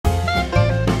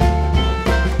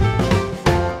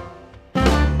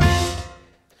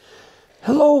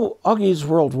Hello, Augies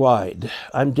Worldwide.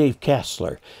 I'm Dave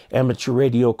Kassler, amateur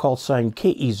radio call sign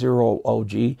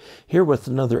KE0OG, here with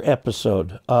another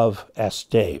episode of Ask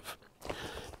Dave.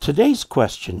 Today's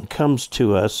question comes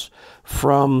to us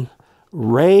from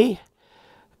Ray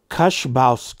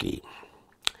Kushbowski,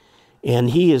 and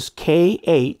he is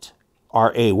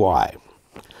K8RAY.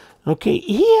 Okay,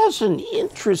 he has an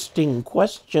interesting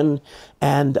question,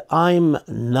 and I'm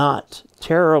not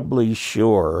terribly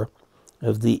sure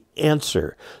of the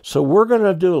answer. So we're going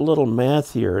to do a little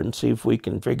math here and see if we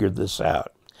can figure this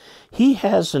out. He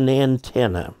has an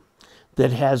antenna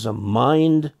that has a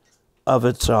mind of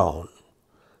its own.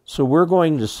 So we're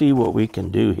going to see what we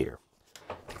can do here.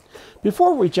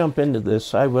 Before we jump into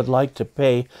this, I would like to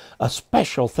pay a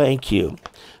special thank you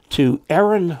to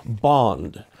Aaron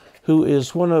Bond, who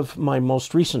is one of my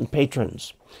most recent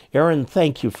patrons. Aaron,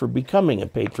 thank you for becoming a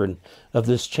patron of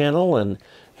this channel and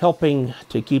helping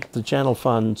to keep the channel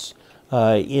funds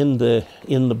in the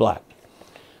black.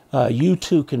 You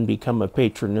too can become a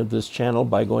patron of this channel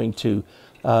by going to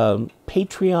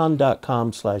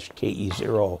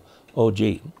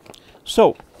patreon.com/KE0OG.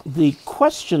 So the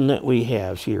question that we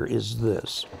have here is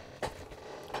this.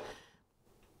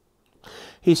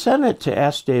 He sent it to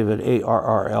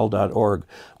askdave@arrl.org,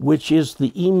 which is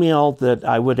the email that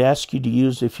I would ask you to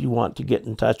use if you want to get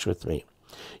in touch with me.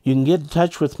 You can get in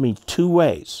touch with me three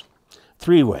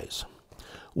ways.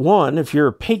 One, if you're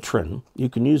a patron, you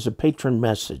can use a patron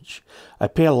message. I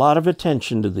pay a lot of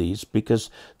attention to these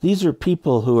because these are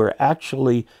people who are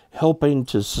actually helping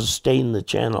to sustain the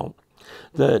channel.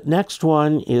 The next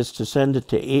one is to send it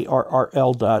to to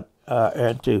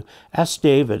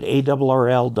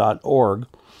askdave@arrl.org,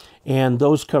 and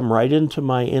those come right into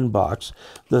my inbox.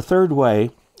 The third way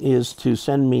is to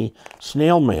send me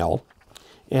snail mail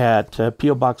at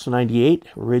P.O. Box 98,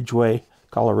 Ridgeway,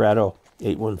 Colorado,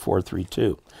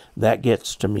 81432. That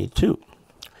gets to me too.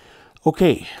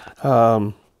 Okay,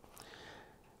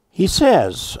 he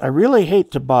says, I really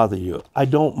hate to bother you. I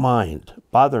don't mind.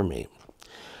 Bother me.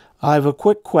 I have a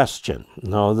quick question.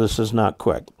 No, this is not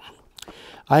quick.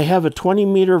 I have a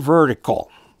 20-meter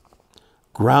vertical,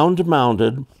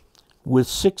 ground-mounted, with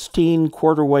 16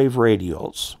 quarter-wave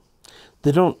radials.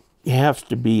 They don't have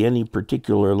to be any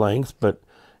particular length, but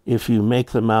if you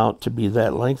make them out to be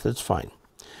that length, it's fine.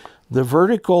 The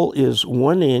vertical is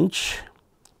 1-inch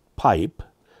pipe,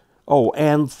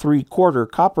 and 3/4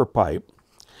 copper pipe.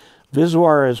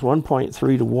 Visuar is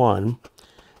 1.3 to 1,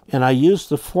 and I use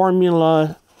the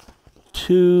formula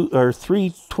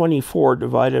 324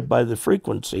 divided by the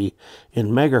frequency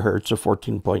in megahertz of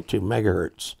 14.2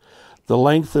 megahertz. The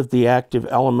length of the active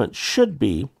element should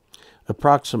be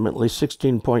approximately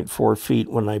 16.4 feet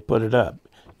when I put it up.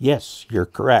 Yes, you're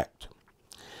correct.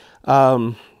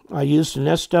 I used an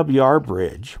SWR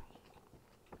bridge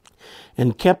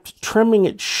and kept trimming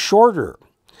it shorter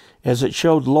as it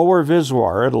showed lower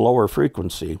visuar at a lower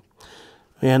frequency.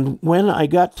 And when I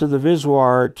got to the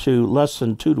visuar to less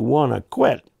than 2 to 1, I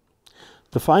quit.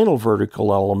 The final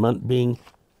vertical element being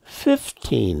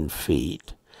 15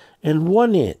 feet and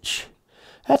 1 inch.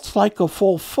 That's like a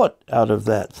full foot out of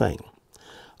that thing.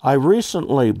 I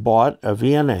recently bought a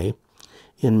VNA,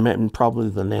 in probably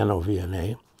the Nano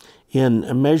VNA. In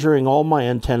measuring all my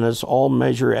antennas, all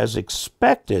measure as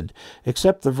expected,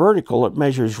 except the vertical. It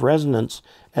measures resonance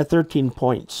at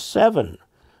 13.7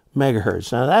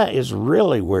 megahertz. Now that is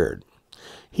really weird.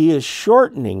 He is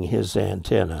shortening his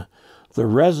antenna. The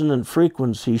resonant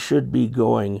frequency should be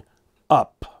going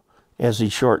up as he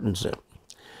shortens it.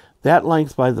 That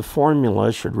length by the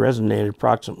formula should resonate at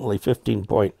approximately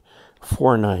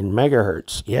 15.49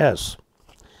 megahertz. Yes.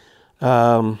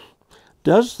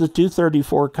 Does the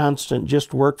 234 constant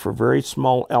just work for very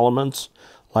small elements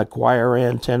like wire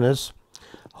antennas?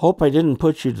 Hope I didn't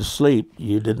put you to sleep.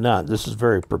 You did not. This is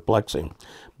very perplexing.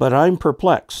 But I'm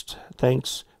perplexed.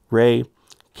 Thanks, Ray,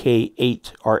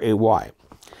 K8RAY.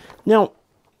 Now,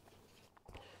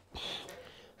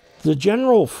 the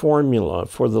general formula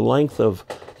for the length of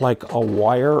like a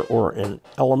wire or an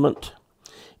element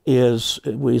is,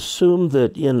 we assume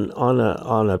that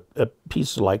on a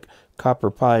piece of like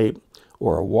copper pipe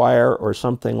or a wire or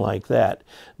something like that,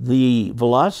 the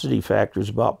velocity factor is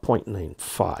about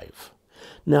 0.95.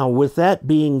 Now, with that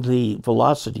being the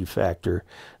velocity factor,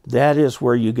 that is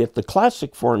where you get the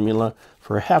classic formula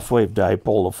for a half-wave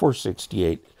dipole of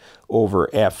 468 over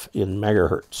f in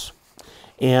megahertz.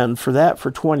 And for that, for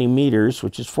 20 meters,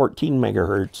 which is 14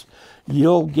 megahertz,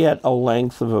 you'll get a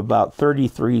length of about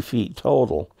 33 feet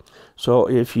total. So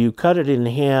if you cut it in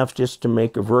half just to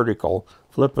make a vertical,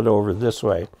 flip it over this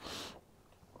way,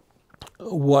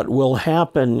 what will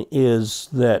happen is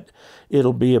that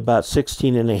it'll be about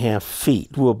 16.5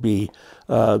 feet will be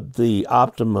the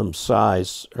optimum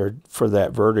size for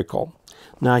that vertical.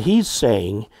 Now he's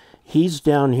saying he's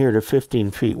down here to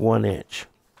 15 feet 1 inch.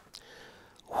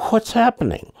 What's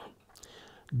happening?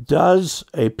 Does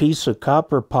a piece of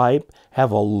copper pipe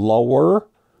have a lower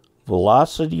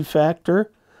velocity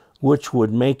factor, which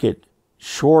would make it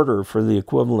shorter for the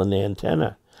equivalent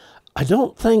antenna? I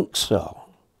don't think so.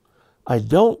 I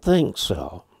don't think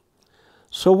so.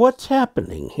 So what's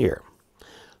happening here?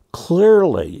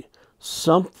 Clearly,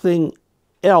 something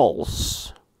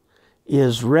else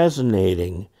is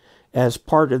resonating as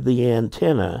part of the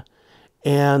antenna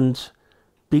and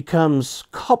becomes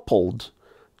coupled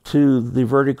to the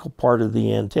vertical part of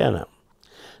the antenna.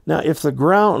 Now, if the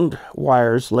ground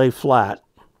wires lay flat,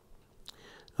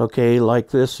 okay, like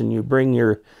this, and you bring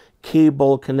your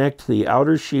cable, connect the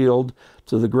outer shield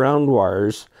to the ground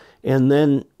wires, and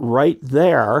then right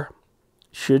there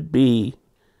should be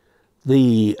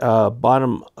the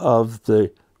bottom of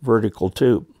the vertical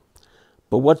tube.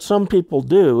 But what some people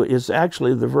do is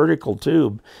actually the vertical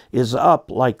tube is up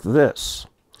like this,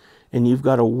 and you've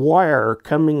got a wire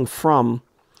coming from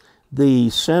the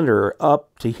center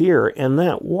up to here, and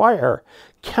that wire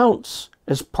counts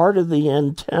as part of the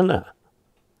antenna.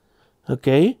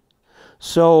 Okay?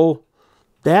 So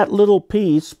that little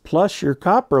piece plus your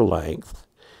copper length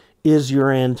is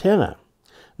your antenna.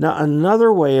 Now,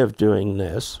 another way of doing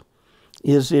this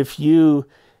is if you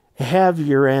have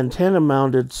your antenna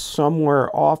mounted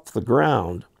somewhere off the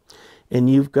ground and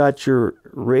you've got your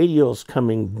radials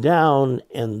coming down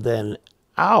and then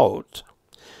out,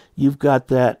 you've got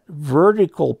that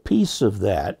vertical piece of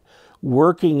that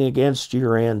working against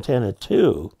your antenna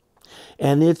too.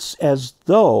 And it's as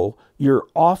though you're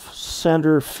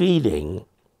off-center feeding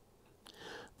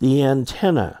the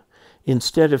antenna.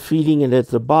 Instead of feeding it at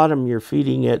the bottom, you're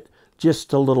feeding it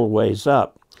just a little ways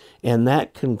up. And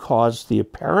that can cause the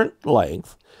apparent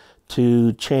length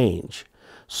to change.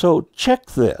 So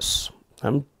check this.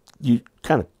 I'm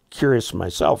kind of curious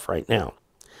myself right now.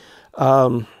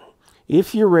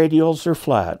 If your radials are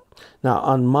flat, now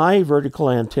on my vertical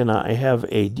antenna, I have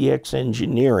a DX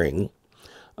Engineering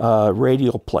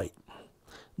radial plate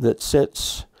that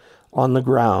sits on the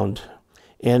ground,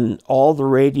 and all the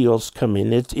radials come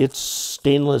in. It's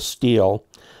stainless steel.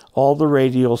 All the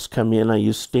radials come in. I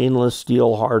use stainless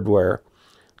steel hardware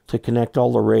to connect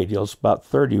all the radials, about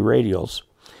 30 radials.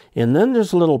 And then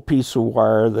there's a little piece of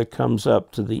wire that comes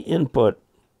up to the input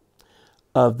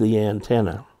of the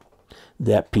antenna.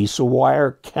 That piece of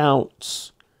wire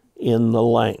counts in the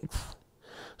length.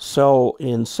 So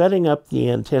in setting up the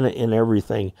antenna and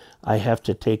everything, I have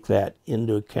to take that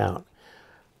into account.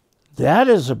 That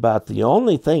is about the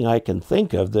only thing I can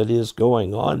think of that is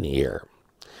going on here.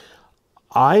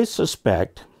 I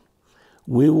suspect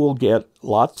we will get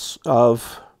lots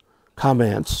of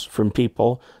comments from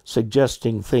people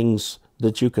suggesting things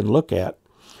that you can look at.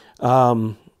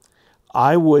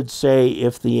 I would say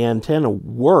if the antenna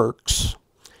works,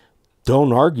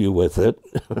 don't argue with it.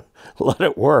 Let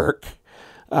it work.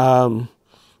 Now,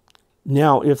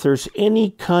 if there's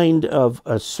any kind of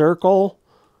a circle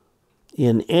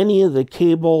in any of the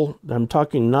cable, I'm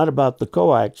talking not about the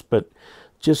coax, but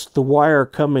just the wire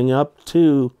coming up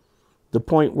to the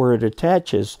point where it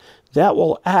attaches, that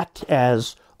will act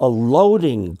as a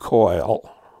loading coil.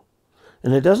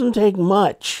 And it doesn't take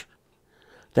much.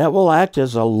 That will act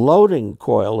as a loading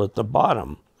coil at the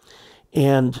bottom.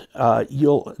 And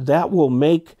that will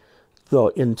make the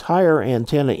entire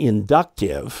antenna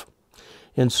inductive.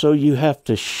 And so you have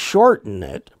to shorten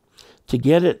it to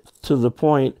get it to the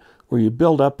point where you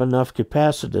build up enough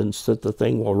capacitance that the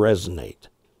thing will resonate.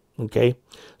 Okay?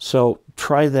 So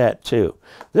try that too.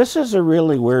 This is a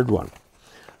really weird one.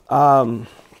 The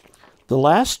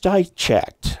last I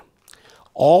checked,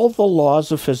 all the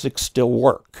laws of physics still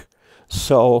work.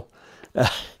 So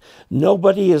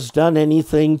nobody has done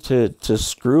anything to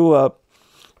screw up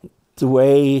the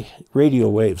way radio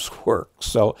waves work.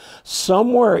 So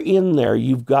somewhere in there,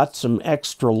 you've got some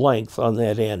extra length on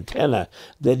that antenna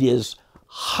that is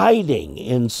hiding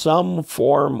in some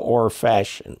form or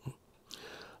fashion.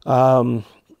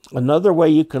 Another way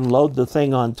you can load the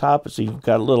thing on top is you've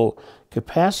got a little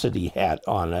capacity hat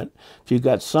on it. If you've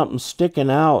got something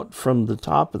sticking out from the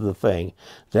top of the thing,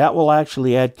 that will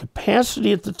actually add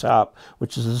capacity at the top,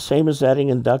 which is the same as adding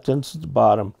inductance at the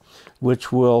bottom,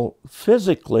 which will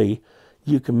physically,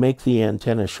 you can make the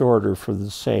antenna shorter for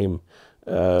the same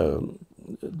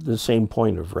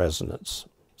point of resonance.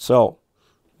 So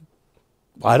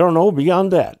I don't know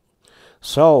beyond that.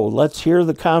 So let's hear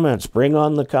the comments. Bring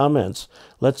on the comments.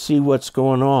 Let's see what's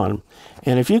going on.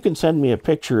 And if you can send me a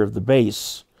picture of the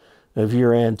base of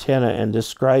your antenna and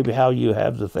describe how you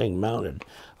have the thing mounted,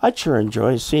 I'd sure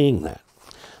enjoy seeing that.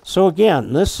 So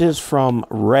again, this is from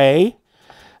Ray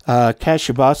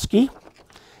Kashiboski.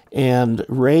 And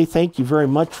Ray, thank you very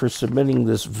much for submitting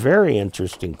this very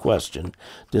interesting question.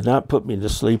 Did not put me to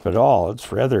sleep at all. It's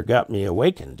rather got me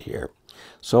awakened here.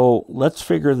 So let's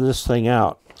figure this thing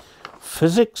out.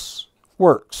 Physics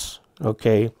works,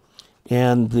 okay?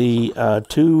 And the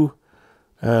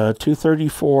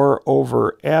 234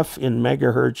 over f in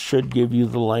megahertz should give you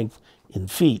the length in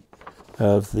feet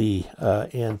of the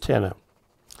antenna.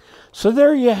 So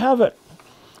there you have it.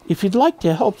 If you'd like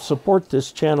to help support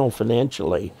this channel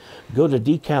financially, go to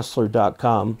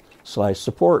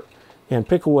dcastler.com/support and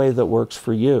pick a way that works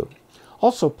for you.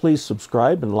 Also, please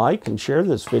subscribe and like and share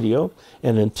this video.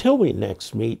 And until we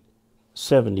next meet,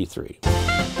 73.